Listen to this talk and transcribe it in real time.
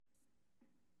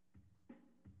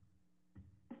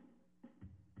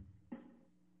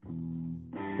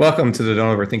Welcome to the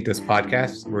Don't Overthink This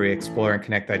podcast, where we explore and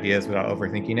connect ideas without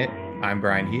overthinking it. I'm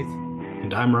Brian Heath.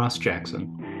 And I'm Ross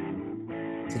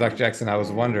Jackson. So, Dr. Jackson, I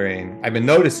was wondering, I've been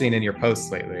noticing in your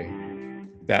posts lately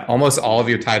that almost all of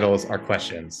your titles are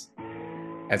questions.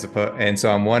 And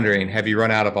so I'm wondering, have you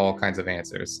run out of all kinds of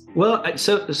answers?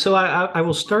 I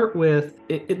will start with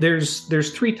there's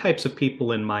three types of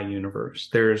people in my universe.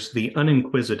 There's the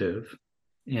uninquisitive,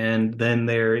 and then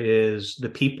there is the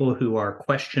people who are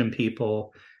question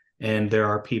people, and there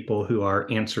are people who are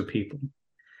answer people.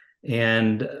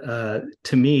 And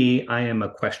to me, I am a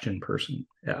question person.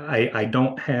 I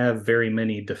don't have very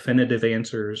many definitive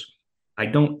answers. I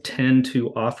don't tend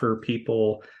to offer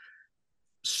people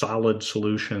solid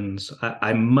solutions.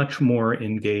 I'm much more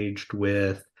engaged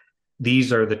with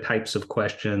these are the types of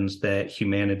questions that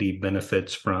humanity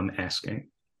benefits from asking.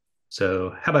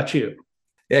 So, how about you?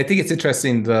 Yeah, I think it's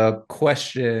interesting. The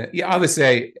question, yeah,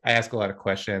 obviously I ask a lot of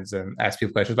questions and ask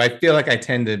people questions, but I feel like I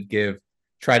tend to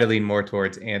try to lean more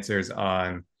towards answers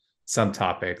on some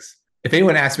topics. If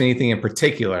anyone asks me anything in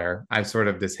particular, I'm sort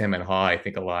of this him and haw, I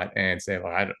think a lot, and say,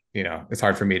 well, it's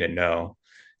hard for me to know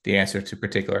the answer to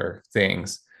particular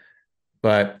things.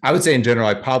 But I would say in general,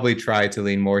 I probably try to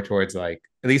lean more towards, like,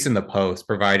 at least in the post,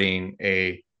 providing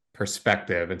a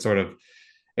perspective and sort of,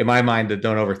 in my mind, the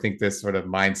don't overthink this sort of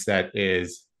mindset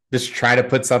is just try to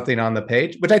put something on the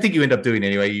page, which I think you end up doing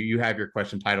anyway. You have your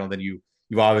question title, and then you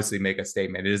obviously make a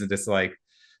statement. It isn't just like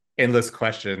endless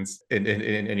questions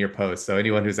in your post. So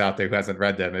anyone who's out there who hasn't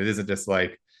read them, it isn't just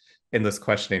like endless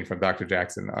questioning from Dr.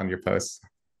 Jackson on your posts.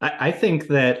 I think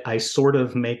that I sort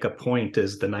of make a point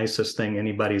is the nicest thing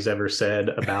anybody's ever said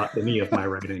about any of my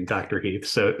writing, Dr. Heath.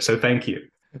 So thank you.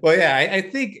 Well, yeah, I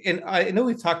think, and I know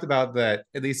we've talked about that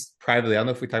at least privately. I don't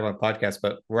know if we talk about podcasts,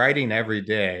 but writing every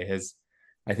day has,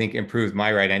 I think, improved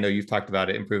my writing. I know you've talked about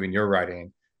it improving your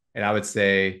writing, and I would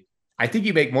say I think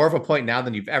you make more of a point now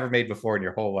than you've ever made before in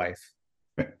your whole life.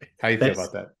 How do you feel That's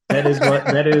about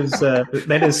that?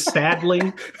 that is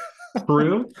sadly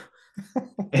true,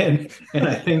 and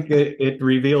I think it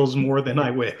reveals more than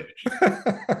I wish.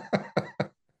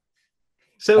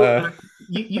 So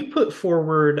you put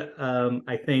forward,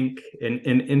 I think, an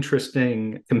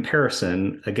interesting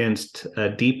comparison against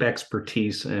deep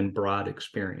expertise and broad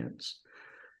experience.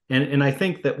 And I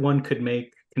think that one could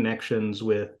make connections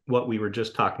with what we were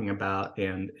just talking about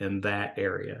and that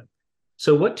area.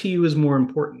 So what to you is more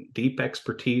important, deep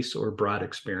expertise or broad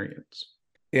experience?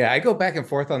 Yeah, I go back and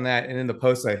forth on that, and in the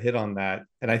post I hit on that,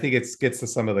 and I think it gets to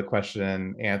some of the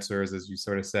question answers, as you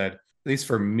sort of said. At least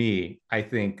for me, I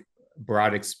think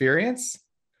broad experience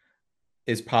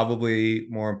is probably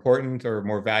more important or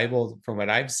more valuable from what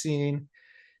I've seen,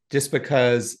 just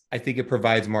because I think it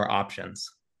provides more options.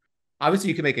 Obviously,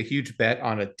 you can make a huge bet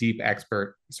on a deep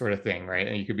expert sort of thing, right?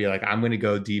 And you could be like, I'm going to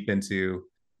go deep into,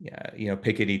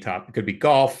 pick any top. It could be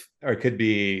golf, or it could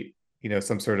be,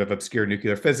 some sort of obscure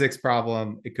nuclear physics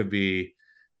problem. It could be,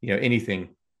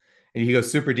 anything. And you go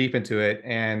super deep into it.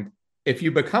 And if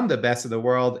you become the best of the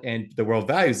world and the world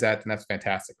values that, then that's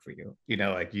fantastic for you.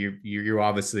 Like you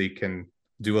obviously can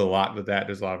do a lot with that.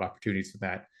 There's a lot of opportunities with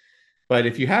that. But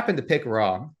if you happen to pick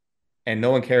wrong and no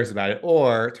one cares about it,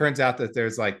 or it turns out that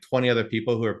there's like 20 other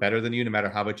people who are better than you, no matter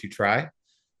how much you try,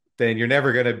 then you're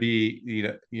never going to be,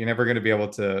 you're never going to be able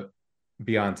to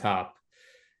be on top.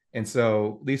 And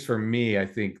so, at least for me, I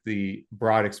think the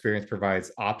broad experience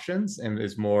provides options and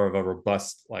is more of a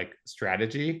robust like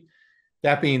strategy.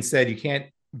 That being said, you can't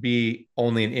be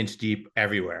only an inch deep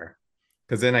everywhere,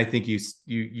 because then I think you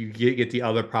get the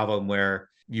other problem where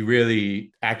you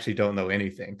really actually don't know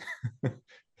anything.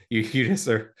 You just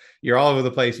are, you're all over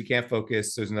the place. You can't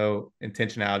focus. There's no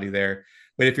intentionality there.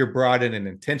 But if you're broad in an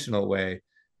intentional way,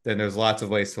 then there's lots of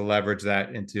ways to leverage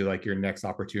that into like your next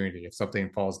opportunity. If something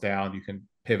falls down, you can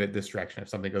pivot this direction. If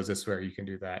something goes this way, you can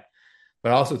do that.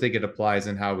 But I also think it applies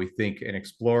in how we think and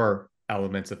explore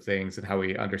elements of things and how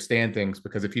we understand things.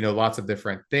 Because if you know lots of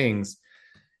different things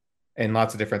and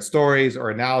lots of different stories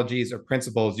or analogies or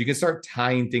principles, you can start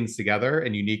tying things together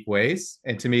in unique ways.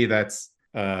 And to me, that's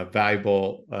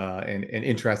valuable and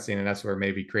interesting. And that's where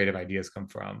maybe creative ideas come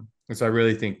from. And so I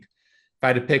really think if I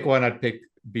had to pick one, I'd pick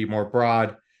be more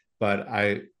broad. But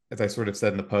as I sort of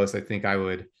said in the post, I think I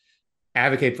would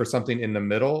advocate for something in the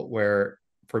middle where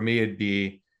for me it'd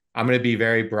be I'm going to be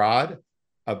very broad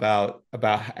about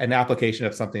an application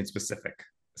of something specific.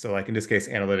 So like in this case,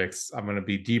 analytics, I'm going to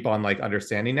be deep on like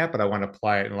understanding that, but I want to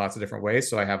apply it in lots of different ways.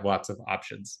 So I have lots of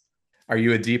options. Are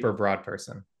you a deep or broad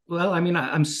person? Well, I mean,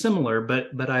 I'm similar,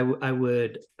 but I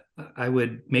would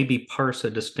maybe parse a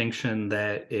distinction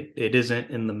that it isn't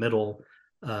in the middle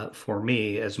for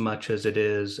me as much as it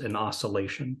is an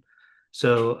oscillation.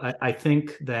 So I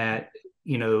think that,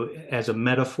 as a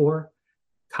metaphor,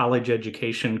 college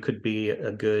education could be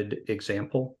a good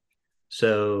example.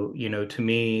 So, to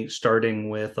me, starting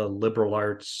with a liberal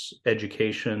arts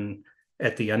education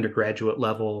at the undergraduate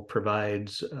level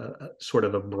provides sort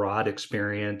of a broad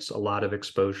experience, a lot of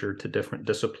exposure to different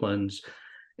disciplines,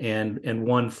 and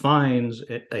one finds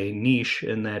a niche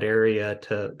in that area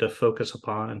to focus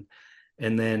upon,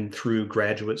 and then through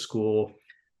graduate school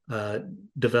uh,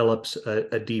 develops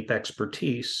a deep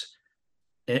expertise.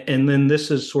 And then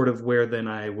this is sort of where then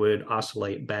I would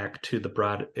oscillate back to the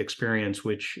broad experience,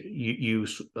 which you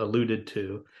alluded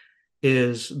to,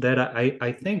 is that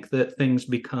I think that things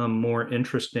become more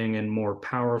interesting and more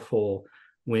powerful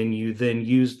when you then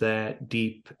use that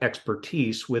deep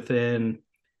expertise within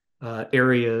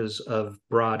areas of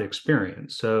broad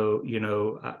experience. So,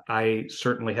 I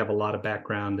certainly have a lot of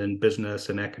background in business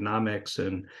and economics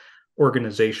and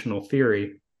organizational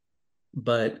theory,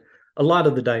 but a lot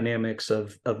of the dynamics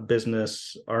of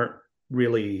business aren't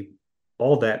really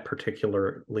all that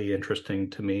particularly interesting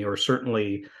to me, or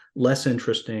certainly less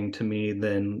interesting to me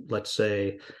than, let's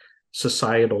say,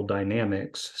 societal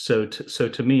dynamics. So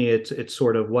to me, it's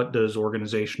sort of, what does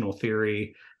organizational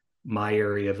theory, my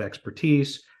area of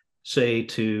expertise, say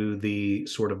to the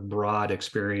sort of broad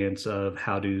experience of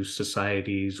how do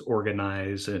societies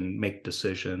organize and make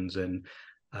decisions and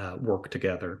work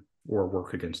together or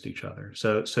work against each other.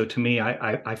 So to me,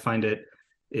 I find it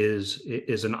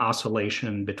is an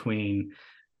oscillation between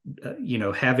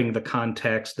having the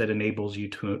context that enables you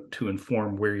to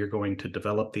inform where you're going to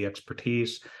develop the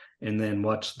expertise, and then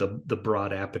what's the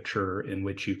broad aperture in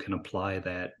which you can apply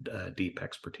that deep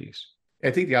expertise. I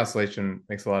think the oscillation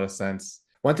makes a lot of sense.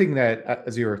 One thing that,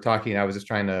 as you were talking, I was just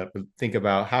trying to think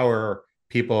about how are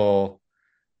people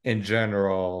in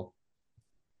general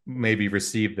maybe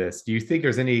receive this. Do you think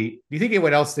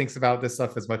anyone else thinks about this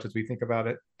stuff as much as we think about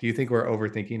it? Do you think we're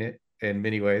overthinking it in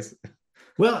many ways?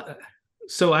 Well,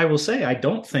 so I will say I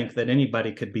don't think that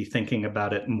anybody could be thinking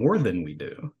about it more than we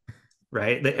do,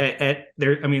 right?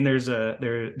 There, I mean, there's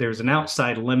an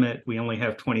outside limit. We only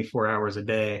have 24 hours a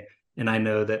day, and I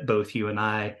know that both you and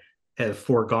I have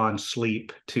foregone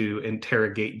sleep to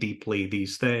interrogate deeply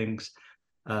these things.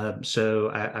 So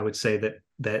I would say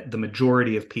that the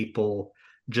majority of people,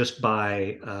 just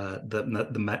by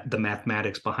the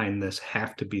mathematics behind this,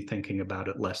 have to be thinking about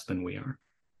it less than we are.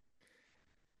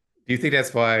 Do you think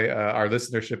that's why our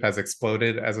listenership has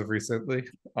exploded as of recently?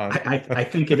 I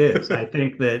think it is. I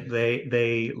think that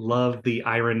they love the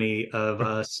irony of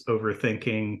us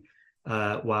overthinking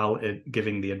while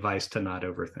giving the advice to not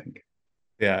overthink.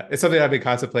 Yeah, it's something I've been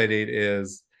contemplating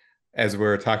is as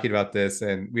we're talking about this,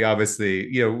 and we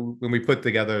obviously, when we put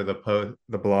together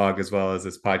the blog as well as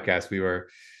this podcast, we were,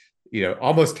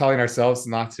 almost telling ourselves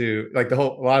not to, like, a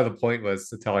lot of the point was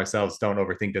to tell ourselves don't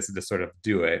overthink this and just sort of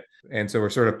do it. And so we're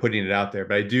sort of putting it out there.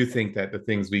 But I do think that the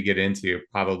things we get into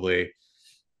probably,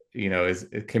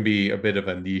 it can be a bit of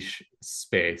a niche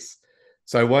space.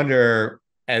 So I wonder,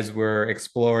 as we're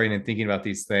exploring and thinking about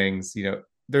these things,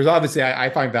 there's obviously, I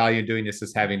find value in doing this,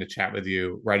 is having to chat with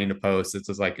you, writing a post. It's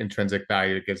just like intrinsic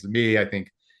value it gives me. I think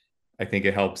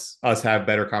it helps us have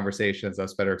better conversations,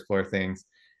 us better explore things.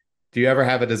 Do you ever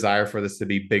have a desire for this to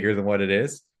be bigger than what it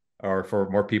is, or for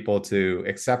more people to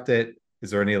accept it?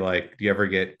 Is there any, like, do you ever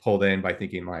get pulled in by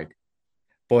thinking like,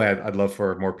 boy, I'd love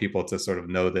for more people to sort of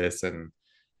know this and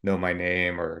know my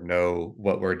name or know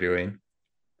what we're doing?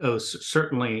 Oh,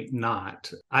 certainly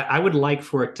not. I would like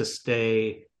for it to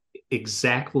stay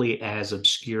exactly as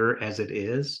obscure as it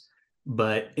is,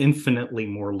 but infinitely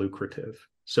more lucrative.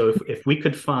 So if we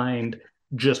could find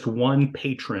just one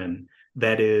patron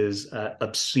that is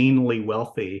obscenely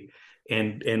wealthy,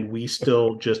 and we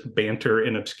still just banter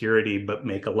in obscurity but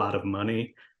make a lot of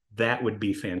money, that would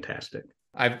be fantastic.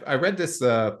 I read this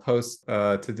post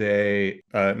today,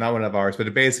 not one of ours, but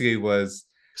it basically was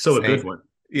So a good saying, one.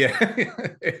 yeah,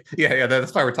 yeah.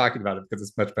 That's why we're talking about it, because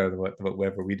it's much better than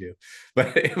whatever we do.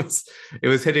 But it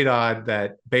was hitting on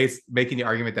that base, making the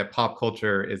argument that pop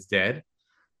culture is dead,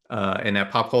 and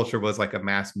that pop culture was like a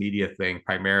mass media thing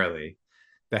primarily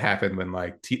that happened when,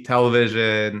 like,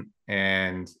 television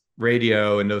and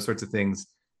radio and those sorts of things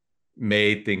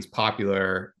made things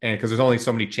popular. And because there's only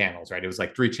so many channels, right? It was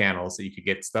like 3 channels that you could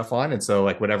get stuff on, and so,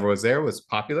 like, whatever was there was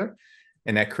popular,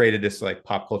 and that created this, like,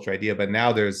 pop culture idea. But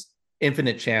now there's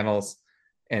infinite channels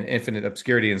and infinite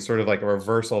obscurity, and sort of like a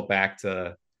reversal back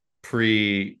to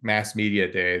pre mass media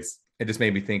days. It just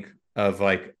made me think of,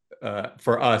 like,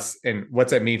 for us, and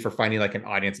what's that mean for finding, like, an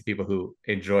audience of people who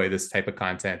enjoy this type of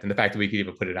content, and the fact that we could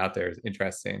even put it out there is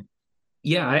interesting.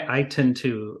 Yeah, I tend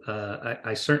to.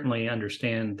 I certainly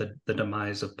understand the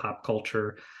demise of pop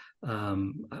culture.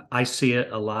 I see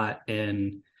it a lot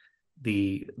in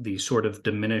the sort of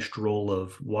diminished role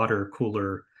of water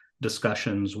cooler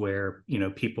discussions where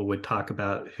people would talk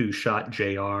about who shot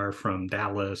JR from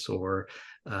Dallas or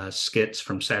skits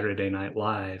from Saturday Night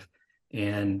Live,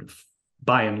 and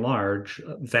by and large,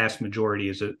 vast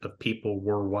majorities of people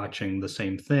were watching the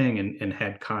same thing and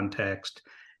had context,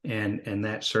 and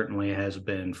that certainly has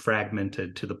been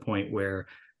fragmented to the point where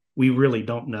we really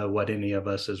don't know what any of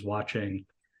us is watching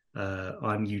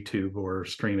on YouTube or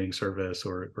streaming service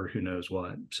or who knows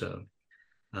what. So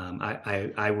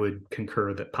I would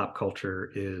concur that pop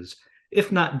culture is,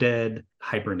 if not dead,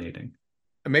 hibernating.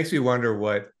 It makes me wonder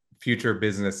what future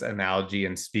business analogy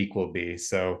and speak will be.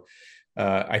 So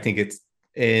I think it's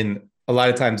in a lot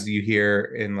of times you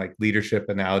hear in like leadership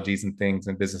analogies and things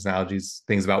and business analogies,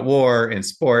 things about war and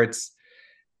sports.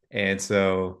 And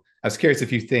so I was curious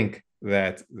if you think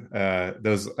that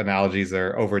those analogies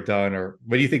are overdone, or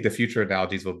what do you think the future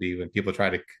analogies will be when people try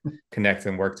to connect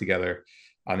and work together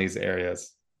on these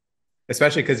areas?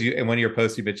 Especially because you in one of your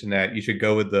posts you mentioned that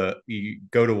you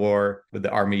go to war with the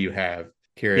army you have. Yes,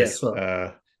 Curious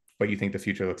well, what you think the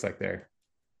future looks like there.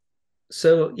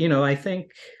 so I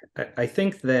think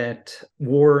that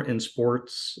war and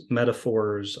sports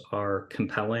metaphors are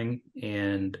compelling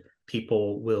and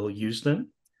people will use them.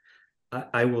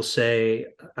 I will say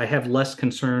I have less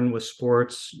concern with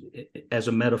sports as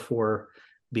a metaphor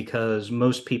because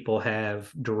most people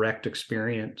have direct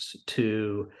experience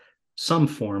to some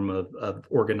form of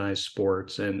organized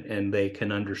sports, and they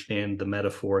can understand the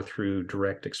metaphor through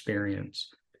direct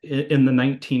experience. In the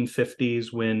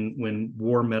 1950s, when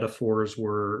war metaphors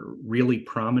were really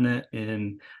prominent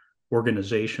in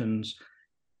organizations,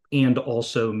 and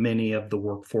also many of the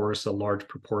workforce, a large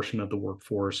proportion of the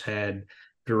workforce had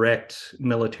direct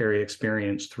military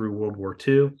experience through World War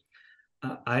II.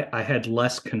 I had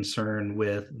less concern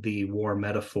with the war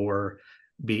metaphor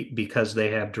because they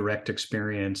have direct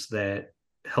experience that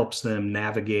helps them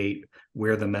navigate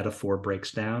where the metaphor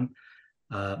breaks down.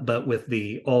 But with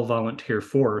the all volunteer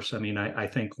force, I mean, I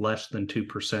think less than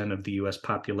 2% of the US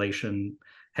population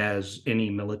has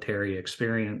any military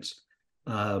experience.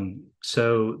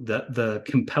 So the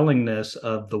compellingness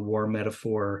of the war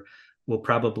metaphor will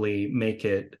probably make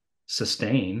it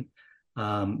sustain,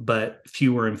 but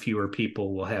fewer and fewer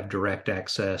people will have direct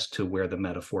access to where the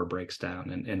metaphor breaks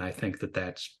down, and I think that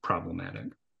that's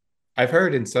problematic. I've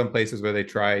heard in some places where they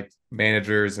try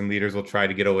managers and leaders will try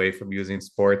to get away from using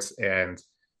sports and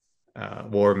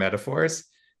war metaphors,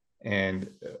 and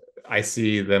I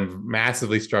see them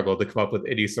massively struggle to come up with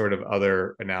any sort of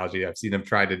other analogy. I've seen them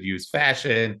try to use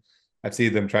fashion. I've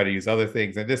seen them try to use other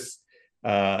things, and just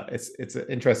it's an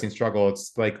interesting struggle.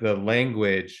 It's like the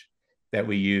language that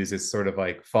we use is sort of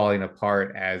like falling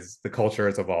apart as the culture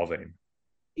is evolving.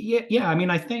 Yeah. I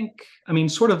mean,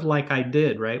 sort of like I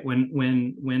did, right?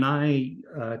 When I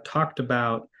talked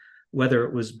about whether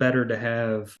it was better to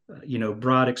have,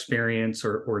 broad experience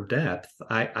or depth,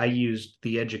 I used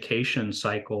the education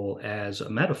cycle as a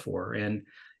metaphor,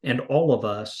 and all of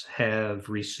us have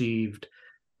received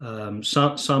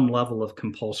some level of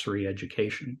compulsory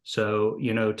education. So,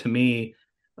 to me,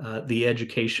 the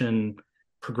education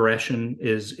progression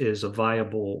is a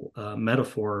viable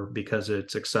metaphor because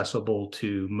it's accessible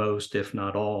to most, if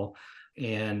not all,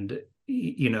 and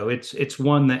it's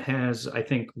one that has, I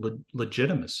think,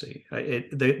 legitimacy.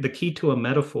 The key to a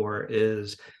metaphor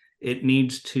is it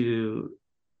needs to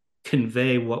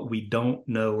convey what we don't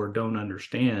know or don't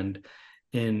understand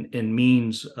in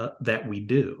means that we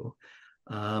do.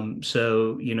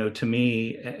 So, to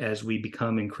me, as we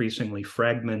become increasingly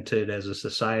fragmented as a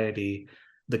society,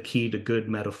 the key to good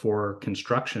metaphor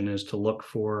construction is to look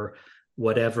for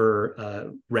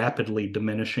whatever rapidly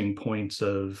diminishing points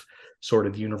of sort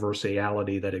of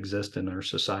universality that exist in our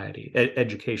society,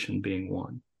 education being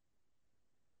one.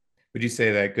 Would you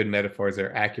say that good metaphors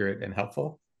are accurate and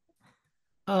helpful?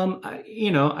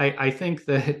 I think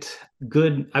that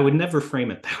good, I would never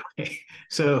frame it that way.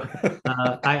 So,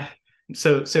 I,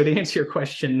 so to answer your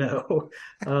question, no.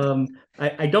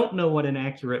 I don't know what an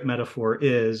accurate metaphor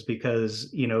is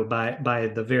because,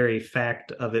 by the very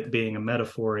fact of it being a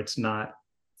metaphor, it's not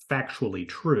factually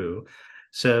true.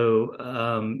 So,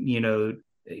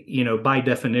 by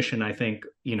definition, I think,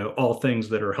 all things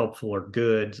that are helpful are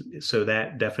good. So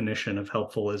that definition of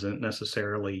helpful isn't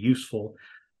necessarily useful.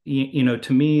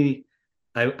 To me,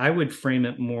 I would frame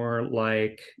it more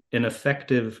like an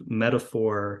effective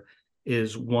metaphor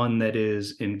is one that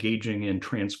is engaging and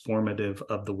transformative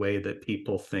of the way that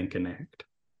people think and act.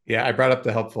 Yeah, I brought up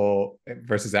the helpful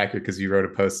versus accurate because you wrote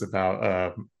a post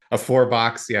about a four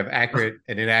box. You have accurate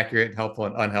and inaccurate, helpful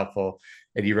and unhelpful.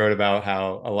 And you wrote about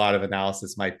how a lot of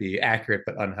analysis might be accurate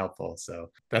but unhelpful. So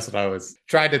that's what I was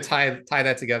trying to tie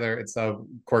that together in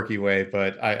some quirky way.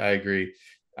 But I agree.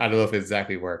 I don't know if it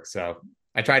exactly works. So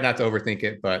I tried not to overthink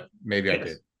it, but maybe I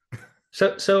did.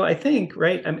 Yes. So I think,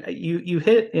 right, you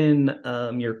hit in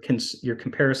your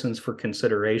comparisons for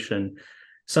consideration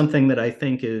something that I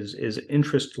think is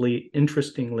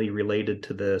interestingly related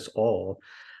to this all,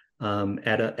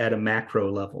 at a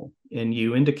macro level. And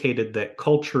you indicated that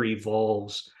culture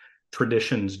evolves,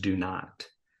 traditions do not.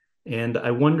 And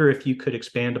I wonder if you could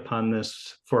expand upon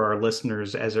this for our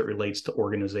listeners as it relates to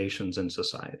organizations and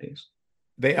societies.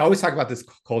 They always talk about this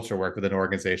culture work within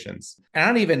organizations. And I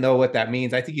don't even know what that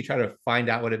means. I think you try to find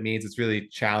out what it means. It's really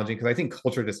challenging because I think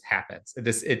culture just happens. It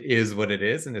is what it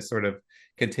is, and it sort of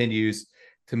continues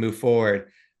to move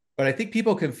forward. But I think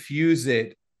people confuse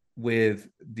it with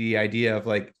the idea of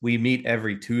like we meet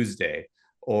every Tuesday,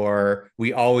 or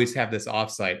we always have this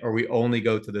offsite, or we only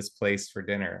go to this place for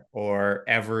dinner, or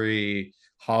every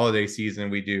holiday season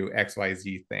we do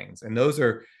XYZ things. And those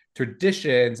are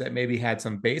traditions that maybe had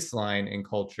some baseline in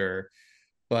culture,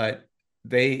 but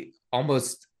they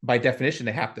almost by definition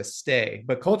they have to stay.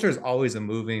 But culture is always a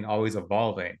moving, always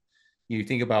evolving. You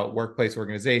think about workplace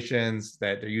organizations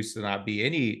that there used to not be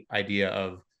any idea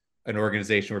of an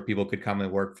organization where people could come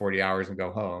and work 40 hours and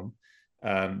go home.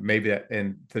 Maybe that,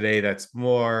 and today that's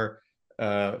more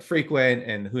frequent,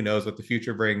 and who knows what the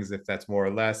future brings if that's more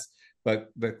or less. But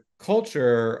the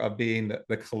culture of being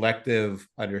the collective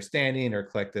understanding or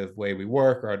collective way we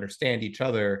work or understand each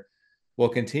other will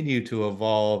continue to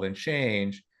evolve and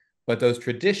change. But those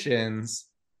traditions,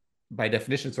 by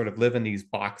definition, sort of live in these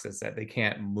boxes that they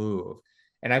can't move.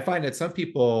 And I find that some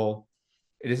people,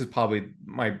 this is probably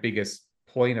my biggest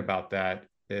point about that,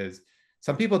 is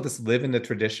some people just live in the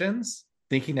traditions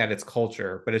thinking that it's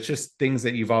culture, but it's just things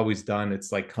that you've always done.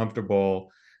 It's like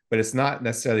comfortable, but it's not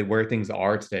necessarily where things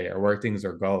are today or where things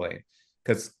are going,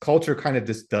 because culture kind of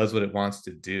just does what it wants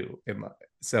to do.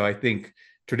 So I think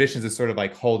traditions is sort of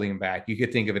like holding back. You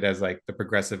could think of it as like the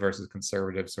progressive versus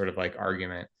conservative sort of like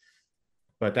argument.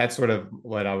 But that's sort of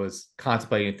what I was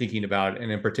contemplating and thinking about. And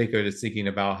in particular, just thinking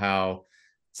about how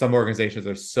some organizations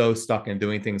are so stuck in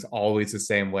doing things always the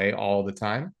same way all the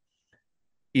time,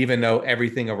 even though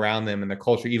everything around them and the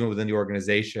culture, even within the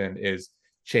organization, is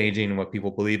changing and what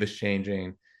people believe is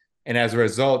changing. And as a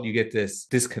result, you get this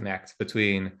disconnect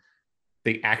between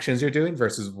the actions you're doing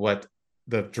versus what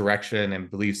the direction and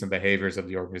beliefs and behaviors of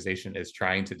the organization is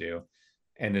trying to do.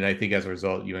 And then I think as a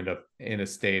result, you end up in a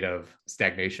state of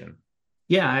stagnation.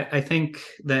 Yeah, I think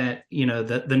that,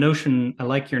 the notion, I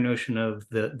like your notion of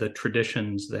the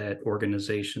traditions that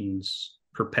organizations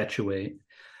perpetuate.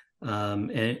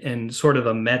 And sort of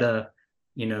a meta,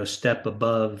 step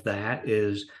above that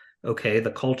is, okay,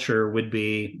 the culture would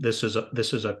be, this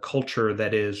is a culture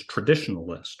that is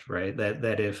traditionalist, right?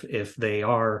 That if they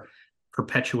are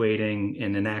perpetuating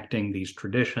and enacting these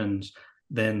traditions,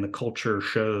 then the culture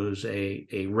shows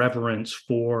a reverence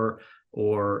for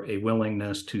or a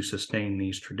willingness to sustain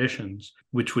these traditions,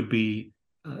 which would be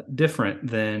different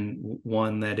than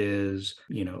one that is,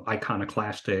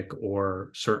 iconoclastic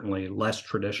or certainly less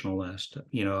traditionalist.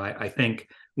 I think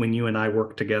when you and I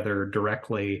worked together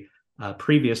directly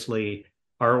previously,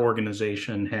 our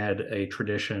organization had a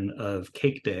tradition of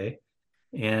Cake Day.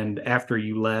 And after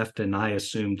you left and I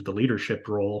assumed the leadership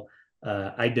role,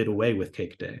 I did away with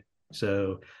Cake Day.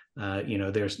 So,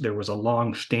 there was a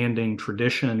long-standing And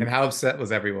tradition. how upset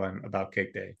was everyone about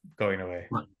Cake Day going away?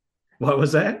 What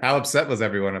was that? How upset was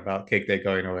everyone about Cake Day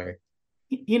going away?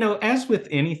 As with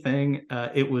anything,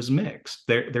 it was mixed.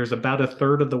 There's about a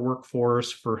third of the workforce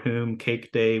for whom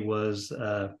Cake Day was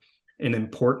an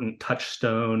important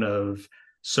touchstone of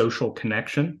social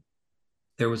connection.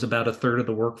 There was about a third of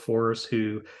the workforce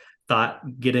who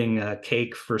thought getting a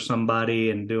cake for somebody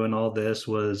and doing all this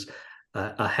was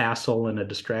a hassle and a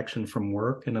distraction from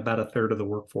work. And about a third of the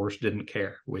workforce didn't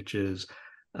care, which is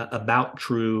about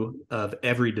true of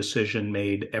every decision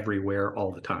made everywhere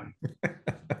all the time.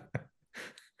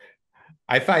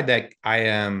 I find that I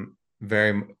am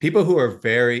very people who are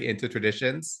very into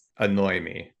traditions annoy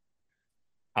me.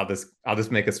 I'll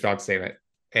just make a strong statement.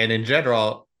 And in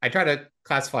general, I try to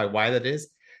classify why that is,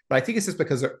 but I think it's just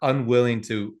because they're unwilling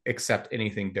to accept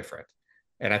anything different.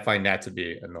 And I find that to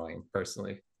be annoying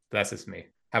personally. That's just me.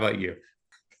 How about you?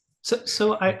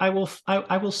 So I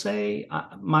will say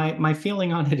my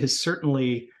feeling on it is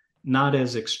certainly not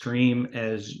as extreme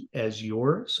as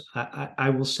yours. I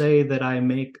will say that I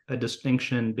make a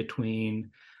distinction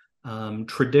between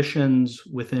traditions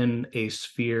within a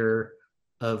sphere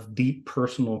of deep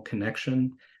personal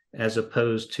connection, as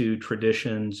opposed to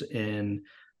traditions in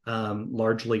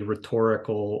largely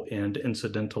rhetorical and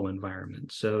incidental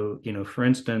environments. So, for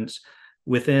instance,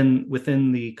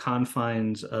 within the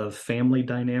confines of family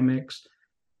dynamics,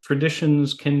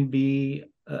 traditions can be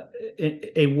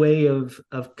a way of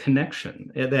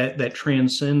connection that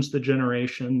transcends the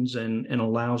generations and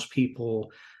allows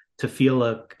people to feel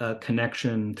a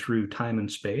connection through time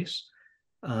and space.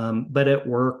 But at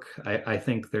work, I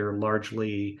think they're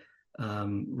largely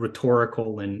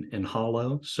rhetorical and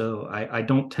hollow. So I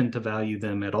don't tend to value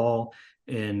them at all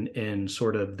in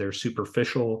sort of their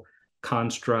superficial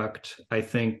construct. I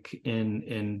think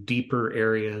in deeper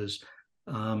areas,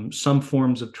 some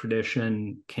forms of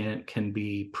tradition can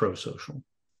be pro-social.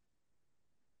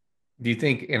 Do you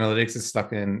think analytics is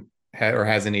stuck in or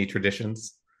has any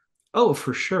traditions? Oh,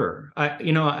 for sure.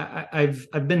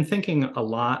 I've been thinking a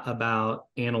lot about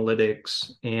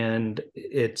analytics and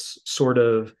its sort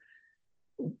of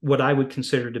what I would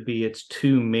consider to be its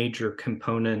two major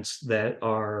components that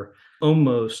are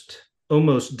almost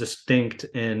distinct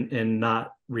and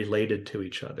not related to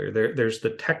each other. There's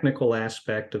the technical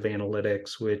aspect of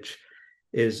analytics, which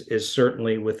is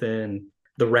certainly within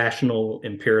the rational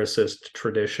empiricist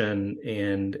tradition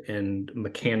and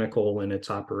mechanical in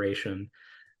its operation.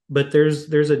 But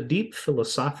there's a deep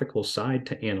philosophical side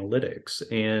to analytics,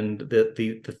 and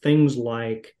the things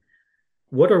like,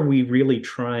 what are we really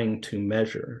trying to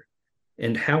measure,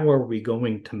 and how are we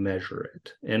going to measure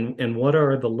it, and what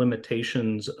are the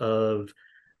limitations of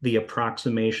the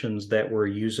approximations that we're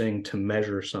using to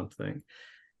measure something.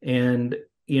 And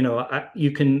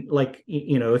you can, like,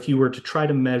 if you were to try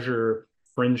to measure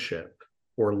friendship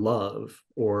or love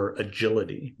or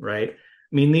agility, right?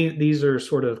 I mean, these are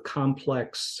sort of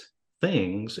complex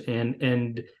things,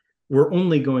 and we're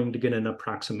only going to get an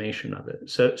approximation of it.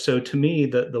 So to me,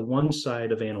 the one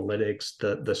side of analytics,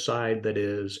 the side that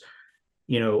is,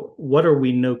 what are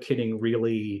we, no kidding,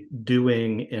 really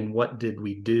doing, and what did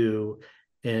we do,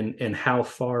 and how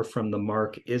far from the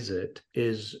mark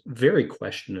is very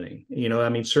questioning. I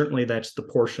mean, certainly that's the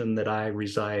portion that I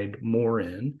reside more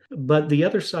in, but the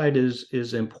other side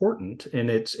is important, and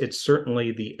it's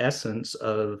certainly the essence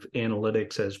of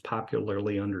analytics as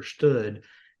popularly understood.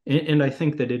 And I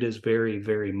think that it is very,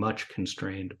 very much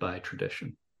constrained by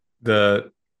tradition.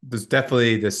 There's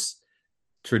definitely this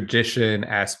tradition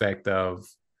aspect of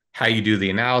how you do the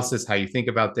analysis, how you think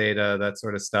about data, that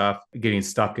sort of stuff, getting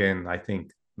stuck in, I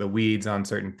think, the weeds on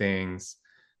certain things.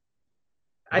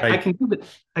 I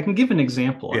can give an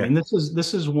example. I Yeah. mean,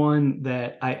 this is one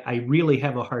that I really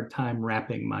have a hard time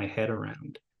wrapping my head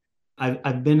around.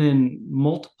 I've been in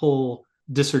multiple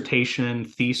dissertation,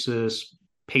 thesis,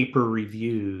 paper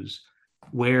reviews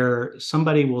where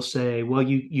somebody will say, well,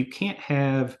 you can't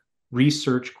have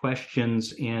research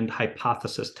questions and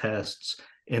hypothesis tests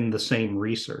in the same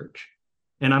research.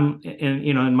 And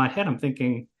in my head, I'm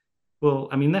thinking, well,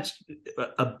 I mean, that's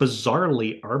a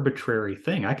bizarrely arbitrary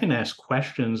thing. I can ask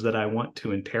questions that I want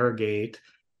to interrogate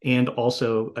and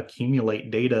also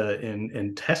accumulate data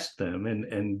and test them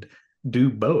and do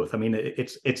both. I mean,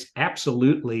 it's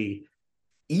absolutely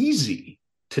easy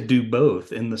to do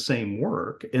both in the same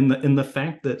work. In the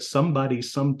fact that somebody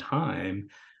sometime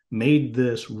made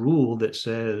this rule that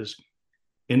says,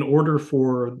 in order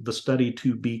for the study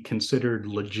to be considered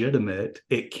legitimate,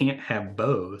 it can't have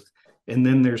both. And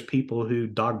then there's people who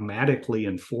dogmatically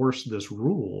enforce this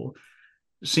rule.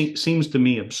 Seems to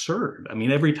me absurd. I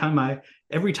mean, every time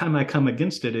I come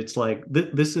against it, it's like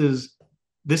this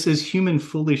is human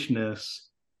foolishness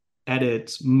at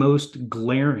its most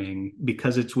glaring,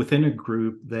 because it's within a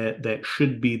group that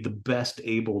should be the best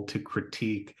able to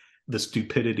critique the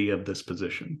stupidity of this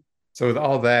position. So with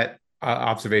all that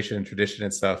observation and tradition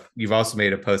and stuff, you've also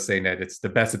made a post saying that it's the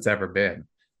best it's ever been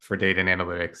for data and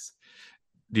analytics.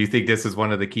 Do you think this is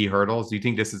one of the key hurdles? Do you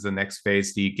think this is the next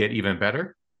phase? Do you get even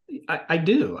better? I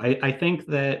do. I think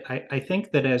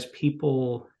that as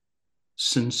people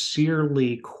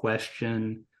sincerely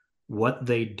question what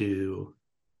they do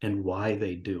and why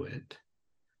they do it,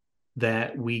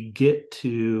 that we get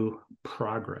to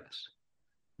progress.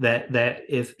 That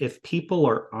if people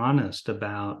are honest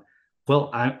about, well,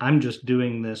 I'm just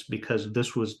doing this because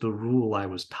this was the rule I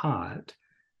was taught,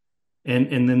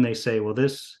 and then they say, well,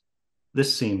 this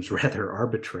seems rather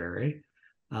arbitrary.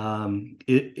 What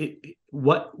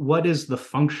is the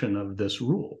function of this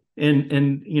rule?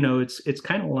 And it's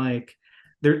kind of like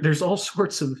there's all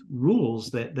sorts of rules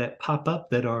that pop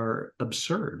up that are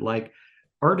absurd, like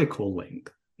article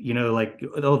length. Like,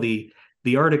 oh,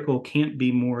 the article can't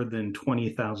be more than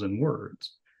 20,000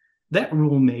 words. That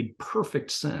rule made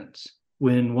perfect sense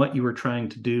when what you were trying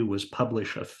to do was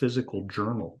publish a physical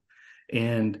journal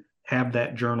and have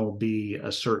that journal be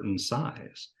a certain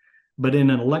size. But in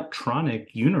an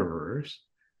electronic universe,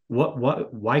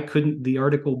 why couldn't the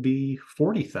article be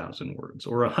 40,000 words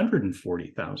or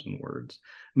 140,000 words?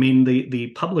 I mean, the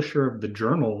publisher of the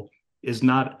journal is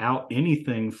not out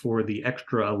anything for the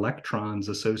extra electrons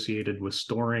associated with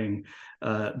storing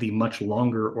the much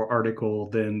longer article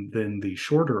than the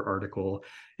shorter article.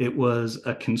 It was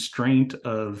a constraint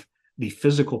of the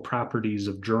physical properties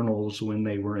of journals when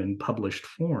they were in published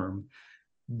form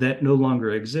that no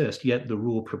longer exist, yet the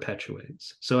rule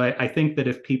perpetuates. So I think that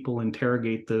if people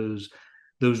interrogate those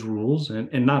rules,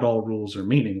 and not all rules are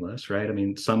meaningless, right? I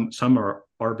mean, some are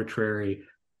arbitrary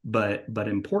but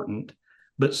important,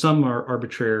 but some are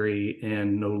arbitrary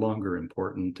and no longer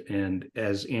important. And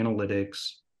as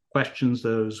analytics questions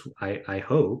those, I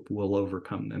hope will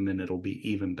overcome them, and it'll be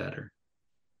even better.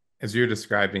 As you're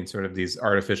describing sort of these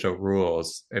artificial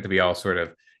rules, and to be all sort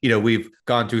of, we've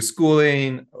gone through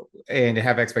schooling and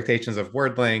have expectations of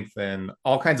word length and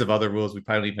all kinds of other rules we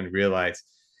probably don't even realize.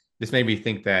 This made me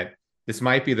think that this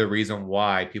might be the reason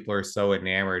why people are so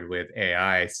enamored with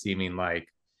AI seeming like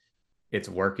it's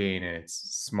working and it's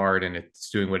smart and it's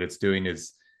doing what it's doing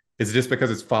is just because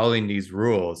it's following these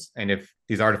rules. And if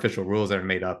these artificial rules that are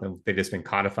made up and they've just been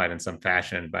codified in some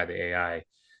fashion by the AI,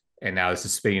 and now it's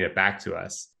just spitting it back to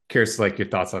us. Curious, like your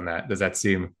thoughts on that. Does that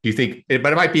seem, do you think,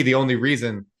 but it might be the only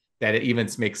reason that it even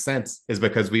makes sense is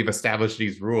because we've established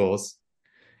these rules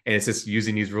and it's just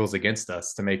using these rules against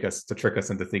us to trick us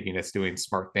into thinking it's doing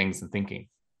smart things and thinking.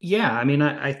 Yeah. I mean,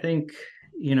 I think,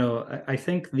 I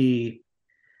think the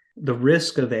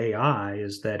risk of AI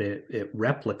is that it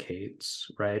replicates,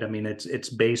 right? I mean, it's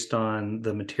based on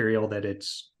the material that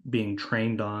it's being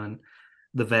trained on.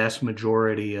 The vast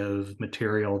majority of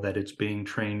material that it's being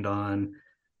trained on,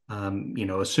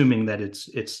 assuming that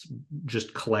it's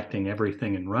just collecting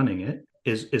everything and running it,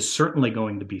 is certainly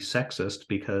going to be sexist,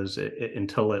 because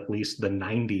until at least the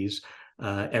 90s,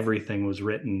 everything was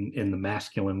written in the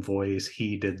masculine voice.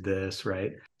 He did this,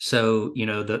 right? So,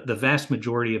 the vast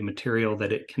majority of material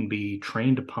that it can be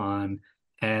trained upon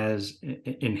has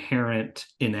inherent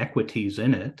inequities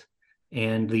in it,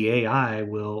 and the AI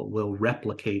will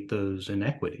replicate those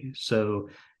inequities. So,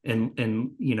 and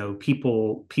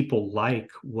people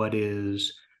like what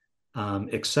is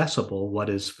accessible, what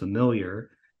is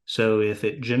familiar. So if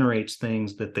it generates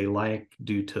things that they like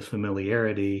due to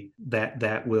familiarity,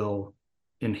 that will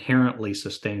inherently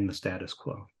sustain the status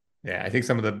quo. Yeah, I think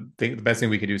some of the best thing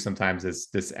we could do sometimes is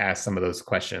just ask some of those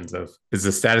questions of, is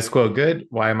the status quo good?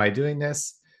 Why am I doing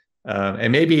this?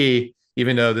 And maybe,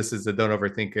 even though this is a don't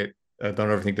overthink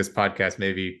this podcast,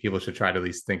 maybe people should try to at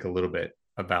least think a little bit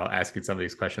about asking some of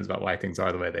these questions about why things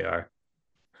are the way they are.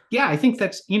 Yeah, I think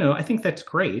that's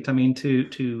great. I mean,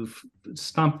 to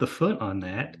stomp the foot on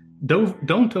that.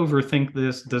 Don't overthink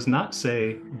this does not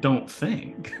say don't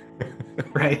think,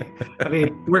 right? I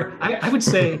mean, I would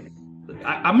say,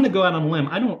 I'm going to go out on a limb.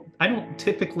 I don't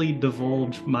typically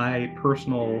divulge my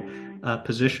personal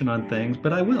position on things,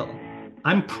 but I will.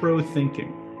 I'm pro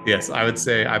thinking. Yes, I would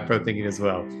say I'm pro thinking as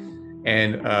well.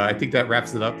 And I think that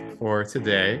wraps it up for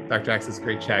today. Dr. Jackson, it's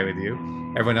great chatting with you.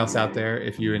 Everyone else out there,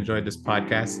 if you enjoyed this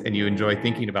podcast and you enjoy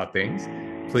thinking about things,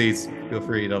 please feel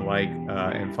free to like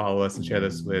and follow us and share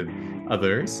this with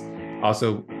others.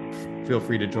 Also, feel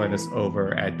free to join us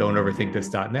over at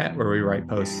don'toverthinkthis.net, where we write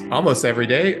posts almost every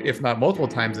day, if not multiple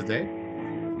times a day.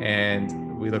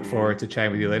 And we look forward to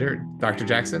chatting with you later. Dr.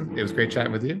 Jackson, it was great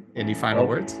chatting with you. Any final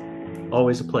words?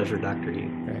 Always a pleasure, Dr. E.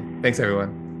 Okay. Thanks,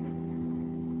 everyone.